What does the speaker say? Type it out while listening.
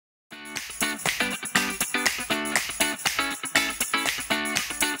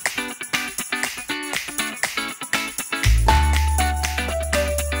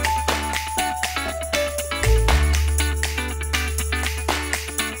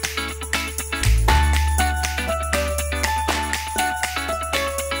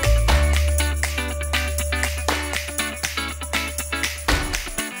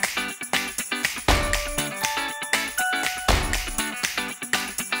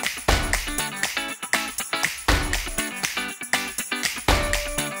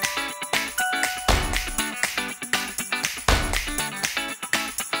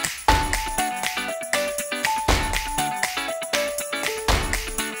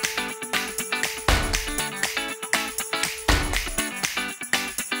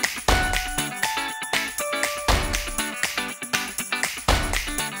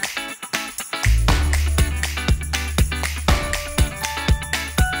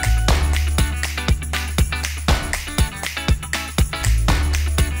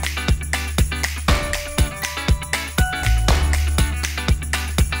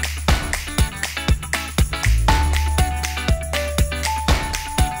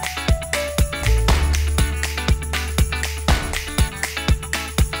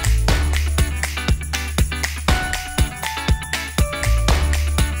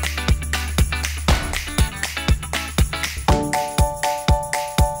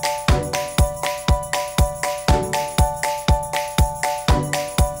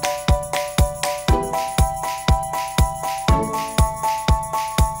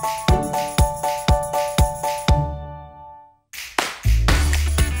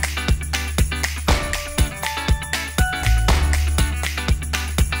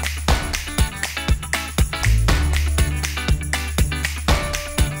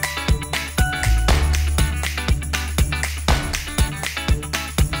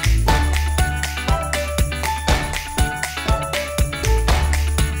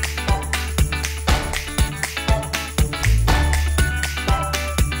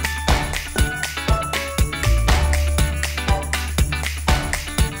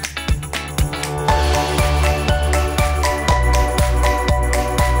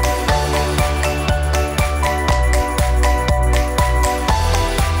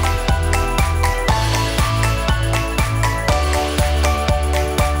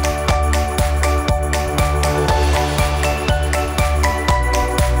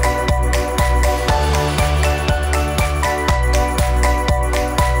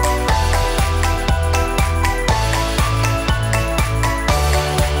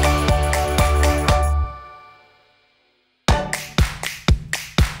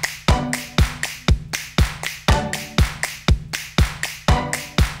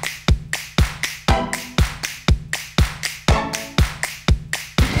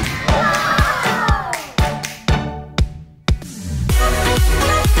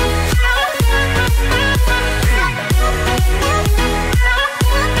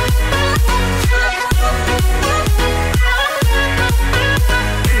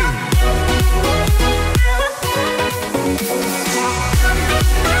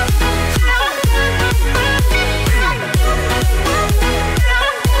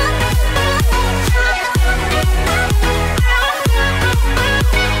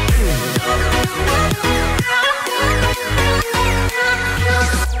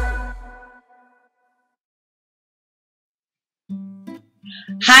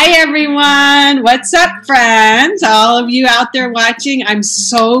Hi everyone, what's up friends? All of you out there watching, I'm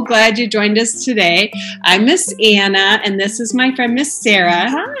so glad you joined us today. I'm Miss Anna and this is my friend Miss Sarah.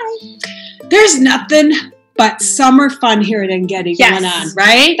 Hi. There's nothing but summer fun here at Engedi going on,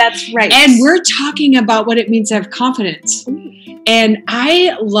 right? That's right. And we're talking about what it means to have confidence. Ooh. And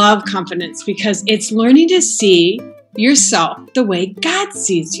I love confidence because it's learning to see yourself the way God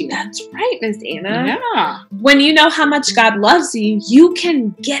sees you. That's right, Miss Anna. Yeah. When you know how much God loves you, you can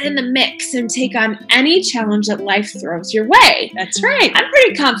get in the mix and take on any challenge that life throws your way. That's right. I'm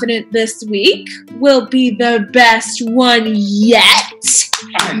pretty confident this week will be the best one yet.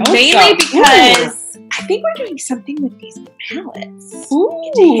 I hope Mainly so. because I think we're doing something with these mallets. Ooh.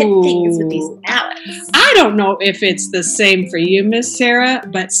 Get to hit things with these mallets. I don't know if it's the same for you, Miss Sarah,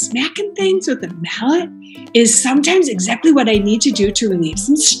 but smacking things with a mallet is sometimes exactly what I need to do to relieve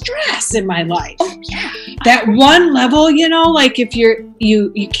some stress in my life. Oh yeah. That one level, you know, like if you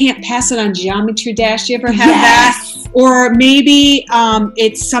can't pass it on Geometry Dash, you ever have that? Or maybe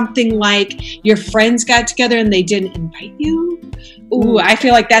it's something like your friends got together and they didn't invite you. Ooh, I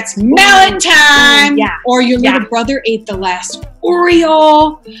feel like that's mallet time. Yeah. Or your little brother ate the last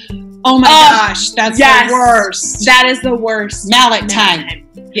Oreo. Oh my gosh, that's the worst. That is the worst. Mallet time.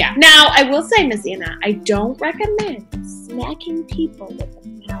 Yeah. Now, I will say, Miss Anna, I don't recommend smacking people with a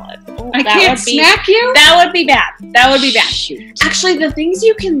mallet. Oh, I can't smack you? That would be bad. That would be bad. Shoot. Actually, the things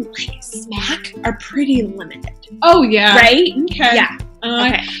you can smack are pretty limited. Oh, yeah. Right? Okay. Yeah.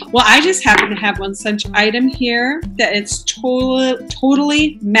 Okay. Well, I just happen to have one such item here that it's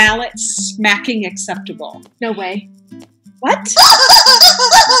totally mallet smacking acceptable. No way. What?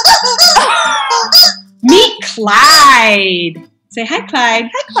 Meet Clyde. Say hi, Clyde.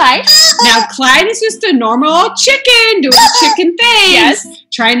 Hi, Clyde. Now, Clyde is just a normal old chicken doing chicken things. Yes.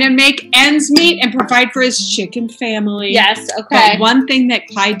 Trying to make ends meet and provide for his chicken family. Yes, okay. But one thing that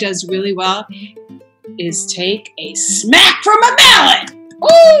Clyde does really well is take a smack from a mallet.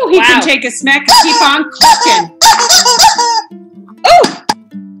 Ooh, he can take a smack and keep on cooking. Ooh.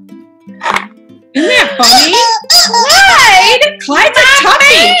 Isn't that funny? Clyde! Clyde's a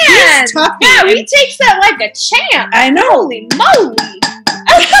toughie. Man. He's toughy. Yeah, he takes that like a champ. I know. Holy moly.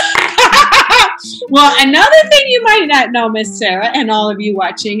 Well, another thing you might not know, Miss Sarah, and all of you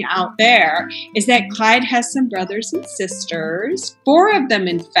watching out there, is that Clyde has some brothers and sisters. 4 of them,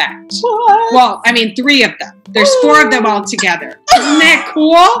 in fact. What? Well, I mean, 3 of them. There's 4 of them all together. Isn't that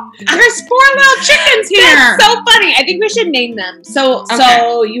cool? There's 4 little chickens here. That's so funny. I think we should name them. So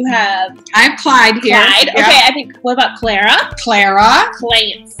you have I have Clyde here. Clyde. Yep. Okay, I think, what about Clara? Clara.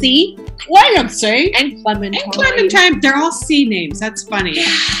 Clancy. Clancy. And Clementine. And Clementine. They're all C names. That's funny.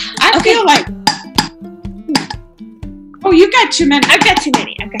 I feel like... Oh, you got too many. I've got too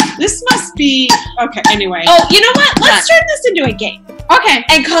many. This must be... Okay, anyway. Oh, you know what? Let's turn this into a game. Okay.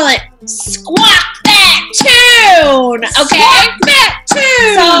 And call it Squawk That Tune. Okay? Squawk That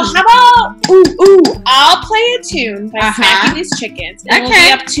Tune. So how about, I'll play a tune by smacking these chickens. And it'll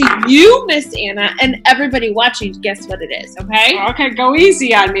be up to you, Miss Anna, and everybody watching to guess what it is, okay? Okay, go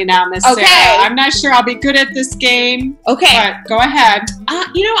easy on me now, Miss Sarah. I'm not sure I'll be good at this game. Okay. But go ahead.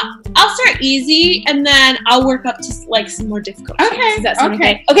 You know what? I'll start easy, and then I'll work up to like some more difficult things. Okay. Does that sound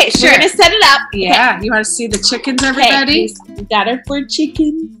okay? Okay, so you're going to set it up. Yeah. Okay. You want to see the chickens, everybody? Okay. We got our 4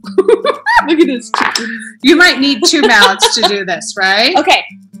 chickens. Look at this chicken. You might need 2 mallets to do this, right? Okay.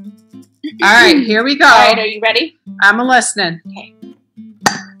 All right, here we go. All right, are you ready? I'm listening. Okay.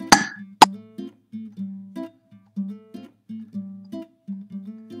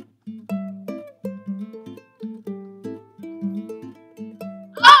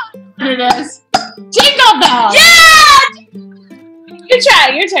 It is Jingle Bells. Yeah! Good try.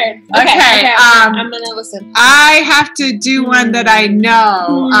 Your turn. Okay. I'm gonna listen. I have to do one that I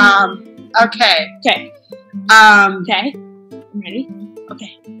know. Okay. Okay. Okay. I'm ready.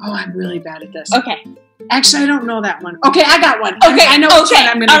 Okay. Oh, I'm really bad at this. Okay. Actually, I don't know that one. Okay, I got one. Okay. I know which one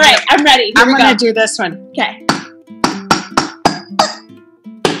I'm gonna do. All right. I'm ready. I'm gonna do this one. Okay.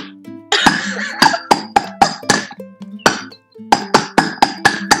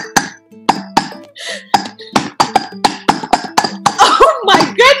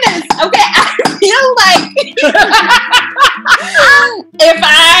 Okay, I feel like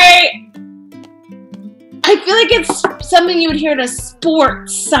I feel like it's something you would hear at a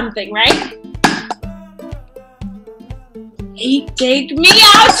sports something, right? He take me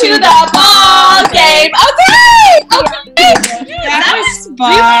out to the ball game. Okay. That was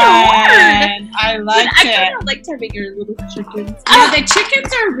fun. I liked it. I kind of liked having your little chickens. Yeah, the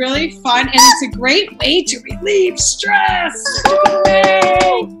chickens are really fun, and it's a great way to relieve stress.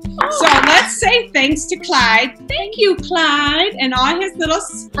 So let's say thanks to Clyde. Thank you, Clyde, and all his little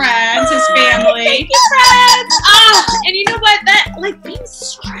friends, his family. Thank you, friends. Oh, and you know what? That like being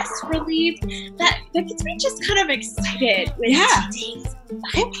stress relieved, that gets me just kind of excited with today's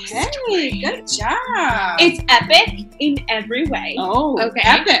Bible story. Good job. It's epic in every way. Oh, okay.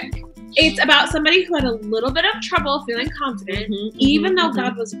 Epic. It's about somebody who had a little bit of trouble feeling confident, even though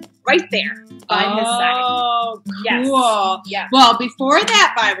God was right there by his side. Oh, cool. Yes. Well, before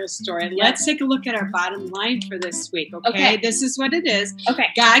that Bible story, let's take a look at our bottom line for this week, okay? This is what it is. Okay.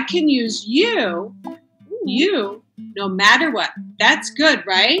 God can use you, no matter what. That's good,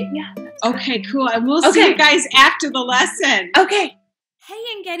 right? Yeah. Okay, cool. And we'll see you guys after the lesson. Okay. Hey,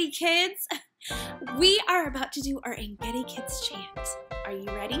 Engedi kids. We are about to do our Engedi Kids chant. Are you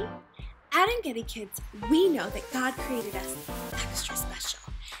ready? At Engedi Kids, we know that God created us extra special.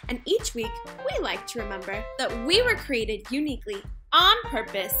 And each week, we like to remember that we were created uniquely on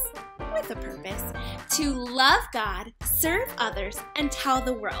purpose, with a purpose, to love God, serve others, and tell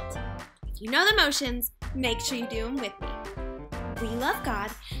the world. If you know the motions, make sure you do them with me. We love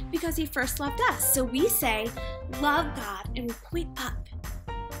God because He first loved us. So we say, love God, and we point up.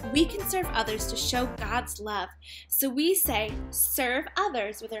 We can serve others to show God's love. So we say, serve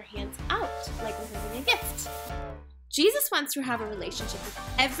others with our hands out, like we're holding a gift. Jesus wants to have a relationship with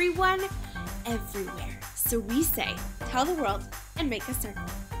everyone, everywhere. So we say, tell the world and make a circle.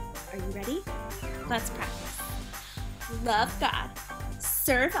 Are you ready? Let's practice. Love God,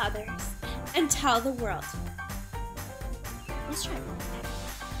 serve others, and tell the world. Let's try it one more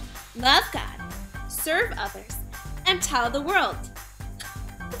time. Love God, serve others, and tell the world.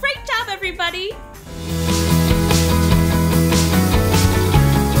 Great job, everybody!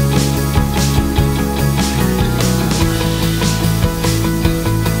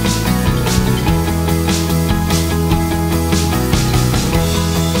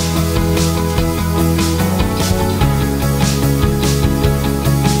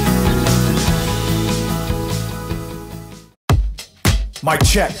 Mic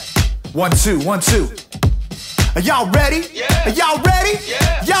check. 1, 2, 1, 2. Are y'all ready? Yeah. Are y'all ready?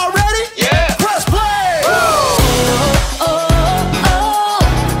 Yeah. Y'all ready? Yeah. Press play!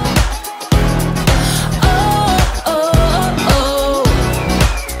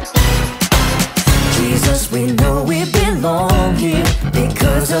 Jesus, we know we belong here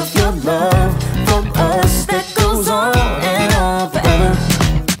because of your love for us that goes on and on forever.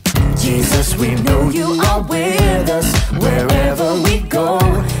 Jesus, we know you are with us wherever we go.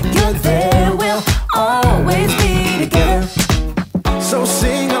 You're there, we'll always be together. So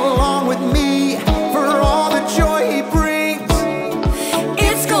sing along with me for all the joy He brings.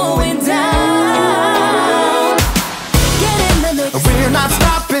 It's going down. Get in the mix. We're not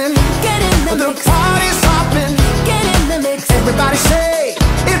stopping. Get in the The mix. party's hopping. Get in the mix. Everybody say,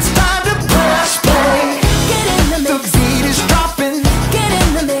 it's time to press play. Get in the The mix. beat is dropping. Get in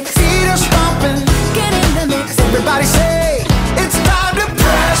the mix. Feet are stomping. Get in the mix. Everybody say, it's time to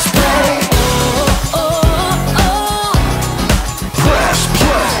press play. Oh, oh, oh. Press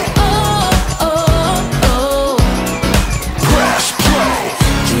play. Oh, oh, oh. Press play.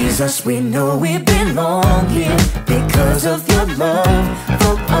 Jesus, we know we belong here because of your love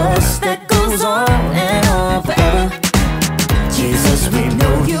for us that goes on and on forever. Jesus, we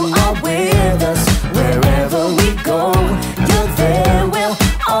know you are with us wherever we go. You're there, we'll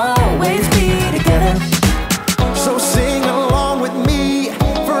always be together. So sing along with me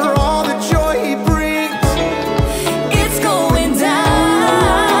for all the joy He brings. It's going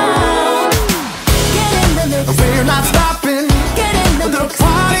down. Get in the mix. We're not stopping. Get in the The mix.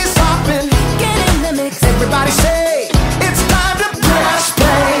 party's hopping. Get in the mix. Everybody say, it's time to press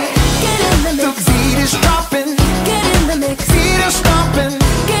play. Get in the The mix. beat is dropping. Get in the mix. Feet are stomping.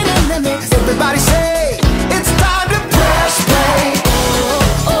 Get in the mix. Everybody say, it's time to press play.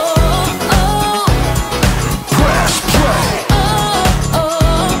 Oh, oh, oh. Press play. Oh, oh,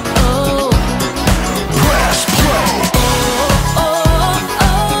 oh. Press play. Oh,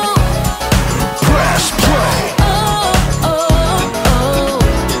 oh. Press play. Oh, oh,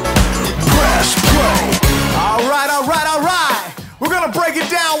 Press play. All right, all right, all right. We're gonna break it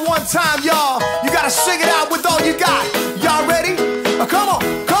down one time, y'all. You gotta sing it out with all you got. Y'all ready? Come on,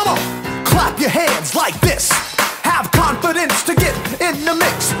 come on. Clap your hands like this. Have confidence to get in the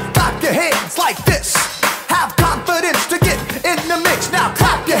mix. Clap your hands like this. Have confidence to get in the mix. Now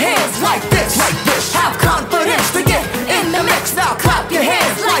clap your hands like this. Like this. Have confidence to get in the mix. Now clap your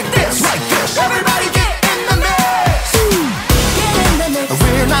hands like this. Like this. Everybody get in the mix. Get in the mix.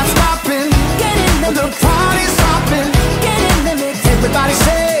 We're not stopping. Get in the The mix. party's hopping. Get in the mix. Everybody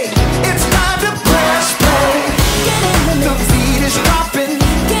say, it's time to press play. Get in the The mix. beat is dropping.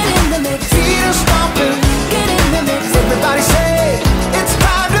 Get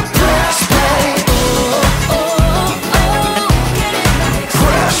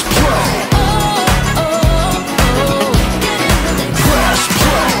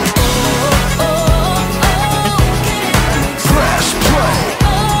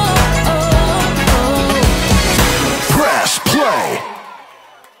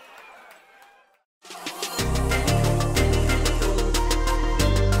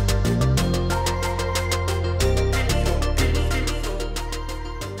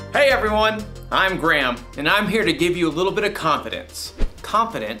everyone, I'm Graham, and I'm here to give you a little bit of confidence.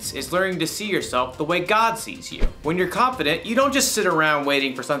 Confidence is learning to see yourself the way God sees you. When you're confident, you don't just sit around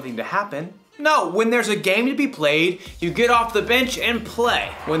waiting for something to happen. No, when there's a game to be played, you get off the bench and play.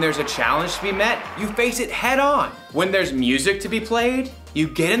 When there's a challenge to be met, you face it head on. When there's music to be played, you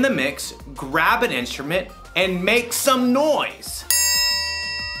get in the mix, grab an instrument, and make some noise.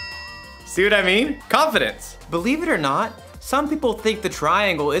 See what I mean? Confidence. Believe it or not, some people think the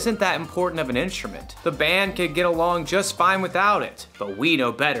triangle isn't that important of an instrument. The band could get along just fine without it. But we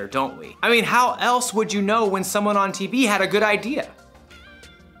know better, don't we? I mean, how else would you know when someone on TV had a good idea?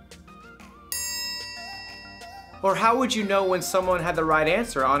 Or how would you know when someone had the right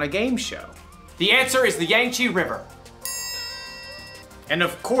answer on a game show? The answer is the Yangtze River. And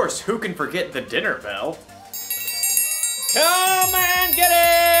of course, who can forget the dinner bell? Come and get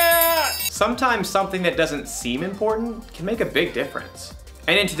it! Sometimes something that doesn't seem important can make a big difference.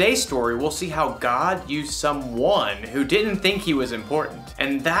 And in today's story, we'll see how God used someone who didn't think he was important.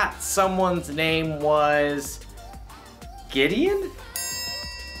 And that someone's name was Gideon?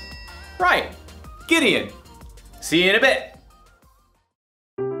 Right, Gideon. See you in a bit.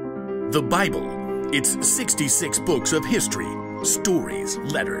 The Bible. It's 66 books of history, stories,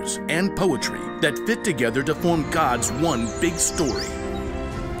 letters, and poetry that fit together to form God's one big story.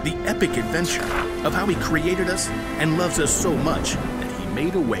 The epic adventure of how he created us and loves us so much that he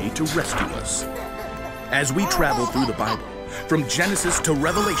made a way to rescue us. As we travel through the Bible, from Genesis to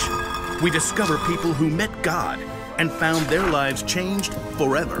Revelation, we discover people who met God and found their lives changed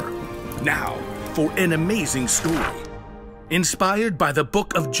forever. Now, for an amazing story, inspired by the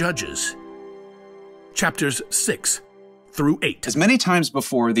book of Judges, chapters 6 through 8. As many times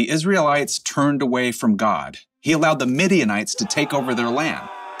before, the Israelites turned away from God. He allowed the Midianites to take over their land.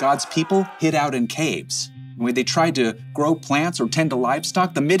 God's people hid out in caves. When they tried to grow plants or tend to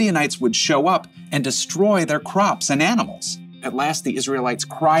livestock, the Midianites would show up and destroy their crops and animals. At last, the Israelites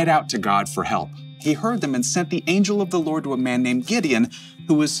cried out to God for help. He heard them and sent the angel of the Lord to a man named Gideon,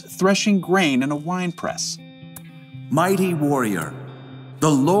 who was threshing grain in a winepress. Mighty warrior,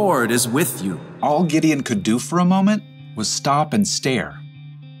 the Lord is with you. All Gideon could do for a moment was stop and stare.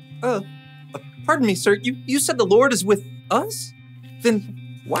 Pardon me, sir. You said the Lord is with us? Then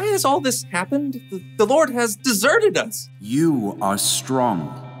why has all this happened? The Lord has deserted us. You are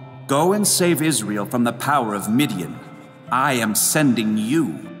strong. Go and save Israel from the power of Midian. I am sending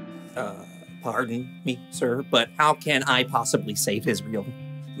you. Pardon me, sir, but how can I possibly save Israel?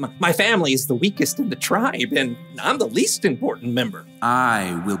 My family is the weakest in the tribe, and I'm the least important member.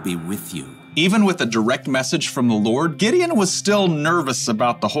 I will be with you. Even with a direct message from the Lord, Gideon was still nervous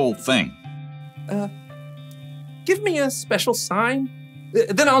about the whole thing. Give me a special sign.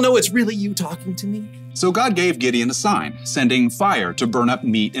 Then I'll know it's really you talking to me. So God gave Gideon a sign, sending fire to burn up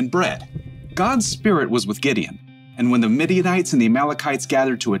meat and bread. God's spirit was with Gideon. And when the Midianites and the Amalekites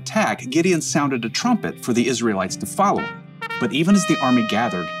gathered to attack, Gideon sounded a trumpet for the Israelites to follow him. But even as the army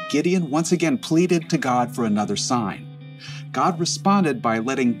gathered, Gideon once again pleaded to God for another sign. God responded by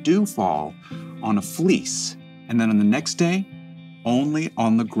letting dew fall on a fleece, and then on the next day, only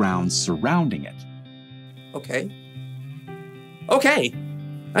on the ground surrounding it. Okay,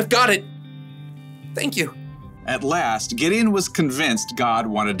 I've got it. Thank you. At last, Gideon was convinced God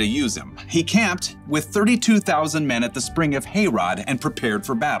wanted to use him. He camped with 32,000 men at the spring of Harod and prepared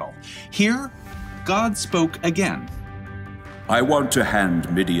for battle. Here, God spoke again. I want to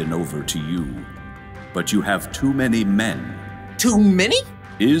hand Midian over to you, but you have too many men. Too many?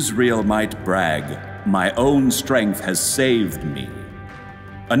 Israel might brag, my own strength has saved me.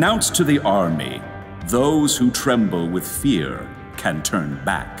 Announce to the army, those who tremble with fear can turn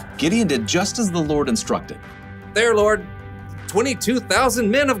back. Gideon did just as the Lord instructed. There, Lord. 22,000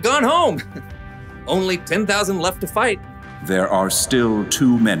 men have gone home. Only 10,000 left to fight. There are still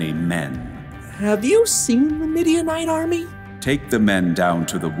too many men. Have you seen the Midianite army? Take the men down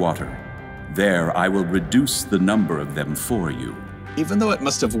to the water. There I will reduce the number of them for you. Even though it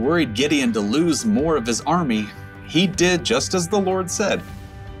must have worried Gideon to lose more of his army, he did just as the Lord said.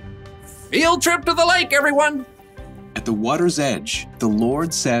 Field trip to the lake, everyone! At the water's edge, the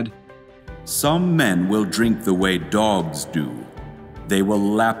Lord said, Some men will drink the way dogs do. They will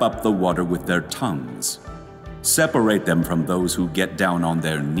lap up the water with their tongues. Separate them from those who get down on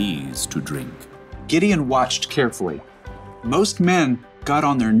their knees to drink. Gideon watched carefully. Most men got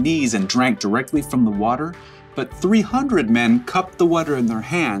on their knees and drank directly from the water, but 300 men cupped the water in their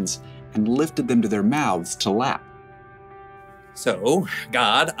hands and lifted them to their mouths to lap. So,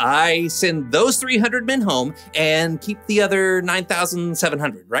 God, I send those 300 men home and keep the other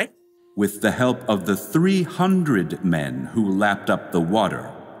 9,700, right? With the help of the 300 men who lapped up the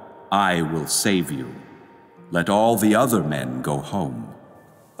water, I will save you. Let all the other men go home.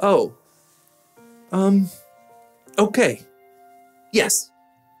 Oh. Okay. Yes.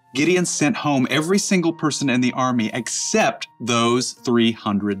 Gideon sent home every single person in the army except those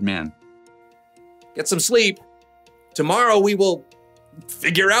 300 men. Get some sleep. Tomorrow we will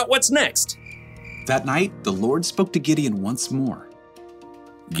figure out what's next. That night, the Lord spoke to Gideon once more.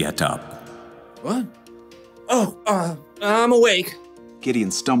 Get up. What? Oh, I'm awake.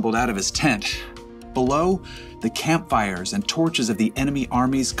 Gideon stumbled out of his tent. Below, the campfires and torches of the enemy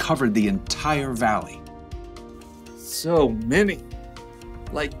armies covered the entire valley. So many.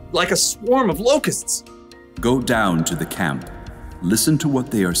 Like a swarm of locusts. Go down to the camp. Listen to what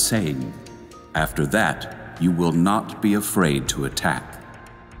they are saying. After that, you will not be afraid to attack.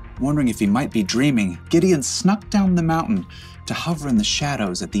 Wondering if he might be dreaming, Gideon snuck down the mountain to hover in the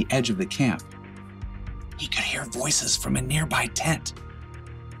shadows at the edge of the camp. He could hear voices from a nearby tent.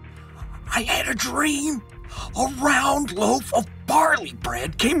 I had a dream. A round loaf of barley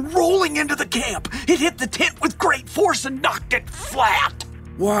bread came rolling into the camp. It hit the tent with great force and knocked it flat.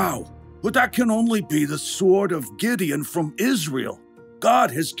 Wow, but that can only be the sword of Gideon from Israel.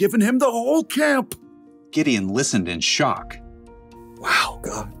 God has given him the whole camp. Gideon listened in shock. Wow,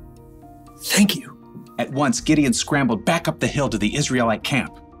 God. Thank you. At once, Gideon scrambled back up the hill to the Israelite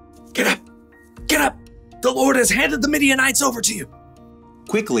camp. Get up! Get up! The Lord has handed the Midianites over to you.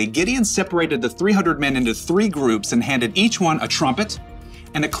 Quickly, Gideon separated the 300 men into 3 groups and handed each one a trumpet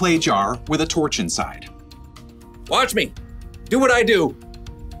and a clay jar with a torch inside. Watch me. Do what I do.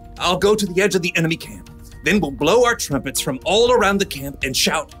 I'll go to the edge of the enemy camp. Then we'll blow our trumpets from all around the camp and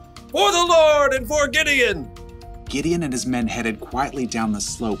shout, "For the Lord and for Gideon!" Gideon and his men headed quietly down the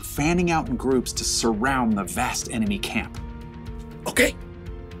slope, fanning out in groups to surround the vast enemy camp. Okay,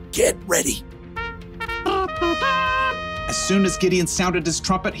 get ready. As soon as Gideon sounded his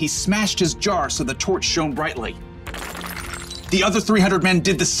trumpet, he smashed his jar so the torch shone brightly. The other 300 men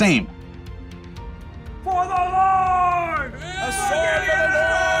did the same. For the Lord! A sword for the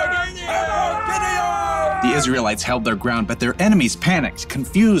Lord! Gideon! The Israelites held their ground, but their enemies panicked,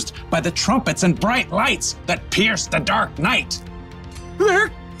 confused by the trumpets and bright lights that pierced the dark night.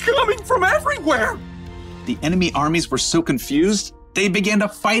 They're coming from everywhere. The enemy armies were so confused, they began to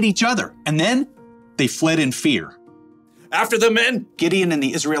fight each other, and then they fled in fear. After the men! Gideon and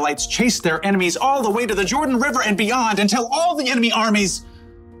the Israelites chased their enemies all the way to the Jordan River and beyond until all the enemy armies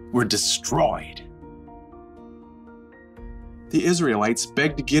were destroyed. The Israelites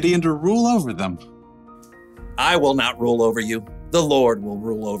begged Gideon to rule over them. I will not rule over you. The Lord will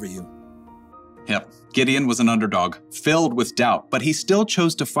rule over you. Yep, Gideon was an underdog, filled with doubt, but he still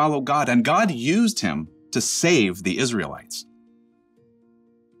chose to follow God, and God used him to save the Israelites.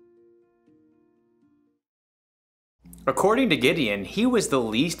 According to Gideon, he was the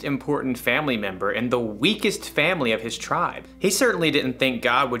least important family member and the weakest family of his tribe. He certainly didn't think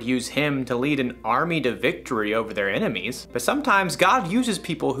God would use him to lead an army to victory over their enemies, but sometimes God uses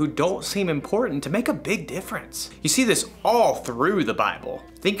people who don't seem important to make a big difference. You see this all through the Bible.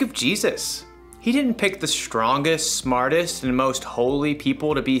 Think of Jesus. He didn't pick the strongest, smartest, and most holy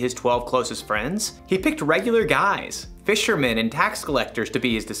people to be his 12 closest friends. He picked regular guys, fishermen and tax collectors to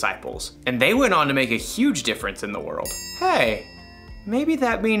be his disciples, and they went on to make a huge difference in the world. Hey, maybe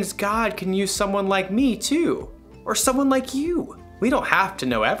that means God can use someone like me too, or someone like you. We don't have to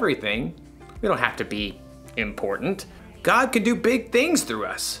know everything. We don't have to be important. God can do big things through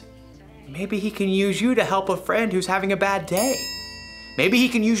us. Maybe he can use you to help a friend who's having a bad day. Maybe he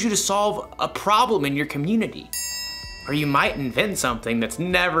can use you to solve a problem in your community. Or you might invent something that's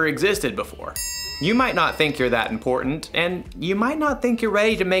never existed before. You might not think you're that important, and you might not think you're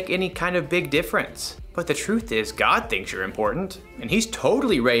ready to make any kind of big difference. But the truth is, God thinks you're important, and he's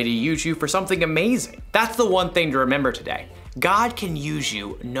totally ready to use you for something amazing. That's the one thing to remember today. God can use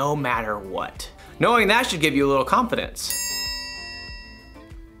you no matter what. Knowing that should give you a little confidence.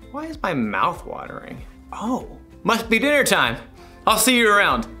 Why is my mouth watering? Oh, must be dinner time. I'll see you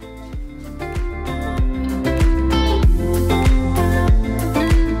around.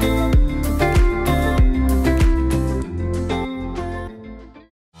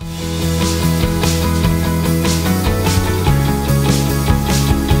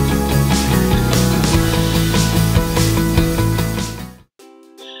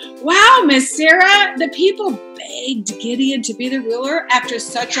 Wow, Miss Sarah, the people begged Gideon to be the ruler after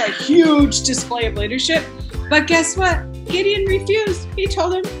such a huge display of leadership. But guess what? Gideon refused. He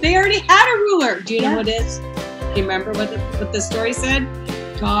told them they already had a ruler. Do you know what it is? Do you remember what the story said?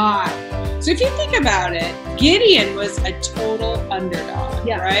 God. So if you think about it, Gideon was a total underdog,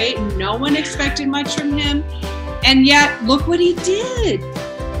 right? No one expected much from him. And yet, look what he did.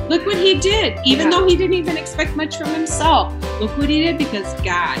 Look what he did. Even though he didn't even expect much from himself. Look what he did because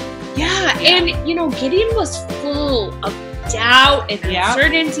God. Yeah. And, you know, Gideon was full of doubt and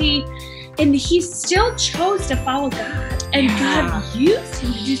uncertainty. And he still chose to follow God. And God used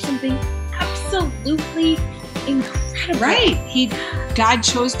him to do something absolutely incredible. Right. God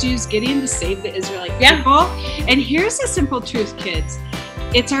chose to use Gideon to save the Israelite people. And here's the simple truth, kids.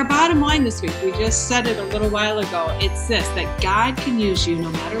 It's our bottom line this week. We just said it a little while ago. It's this, that God can use you no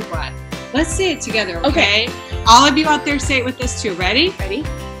matter what. Let's say it together, okay? All of you out there say it with us too. Ready? Ready?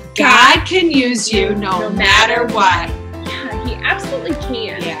 God can use you no matter what. Yeah, he absolutely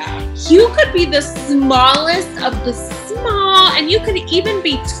can. Yeah. You could be the smallest of the small, and you could even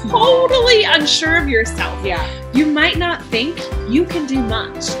be totally unsure of yourself. Yeah. You might not think you can do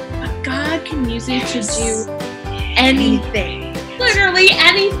much, but God can use you to do anything. Literally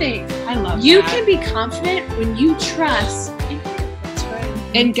anything. I love You that. can be confident when you trust in Him. That's right.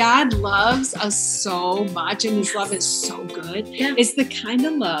 And God loves us so much, and His love is so good. Yeah. It's the kind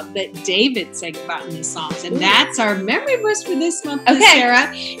of love that David sang about in the Psalms, and that's our memory verse for this month,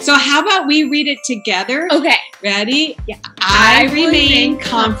 Sarah. So how about we read it together? Okay. Ready? Yeah. I remain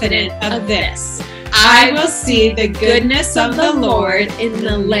confident of this. I will see the goodness of the Lord in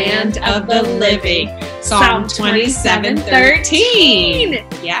the land of the living. Psalm 27:13.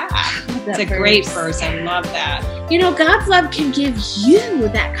 Yeah. It's a great verse. I love that. You know, God's love can give you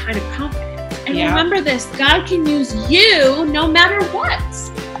that kind of confidence. And remember this, God can use you no matter what.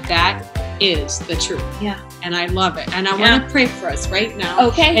 That is the truth. Yeah. And I love it. And I want to pray for us right now.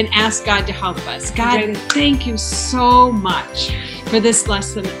 Okay. And ask God to help us. God, thank you so much for this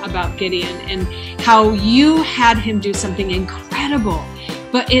lesson about Gideon and how you had him do something incredible.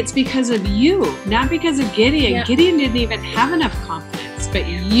 But it's because of you, not because of Gideon. Yeah. Gideon didn't even have enough confidence, but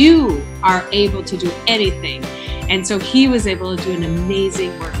you are able to do anything. And so he was able to do an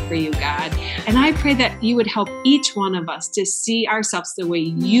amazing work for you, God. And I pray that you would help each one of us to see ourselves the way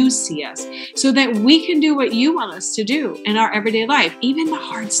you see us, so that we can do what you want us to do in our everyday life, even the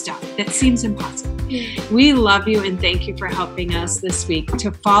hard stuff that seems impossible. We love you and thank you for helping us this week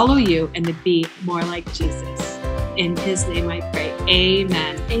to follow you and to be more like Jesus. In His name I pray.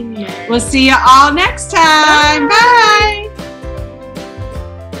 Amen. Amen. We'll see you all next time. Bye.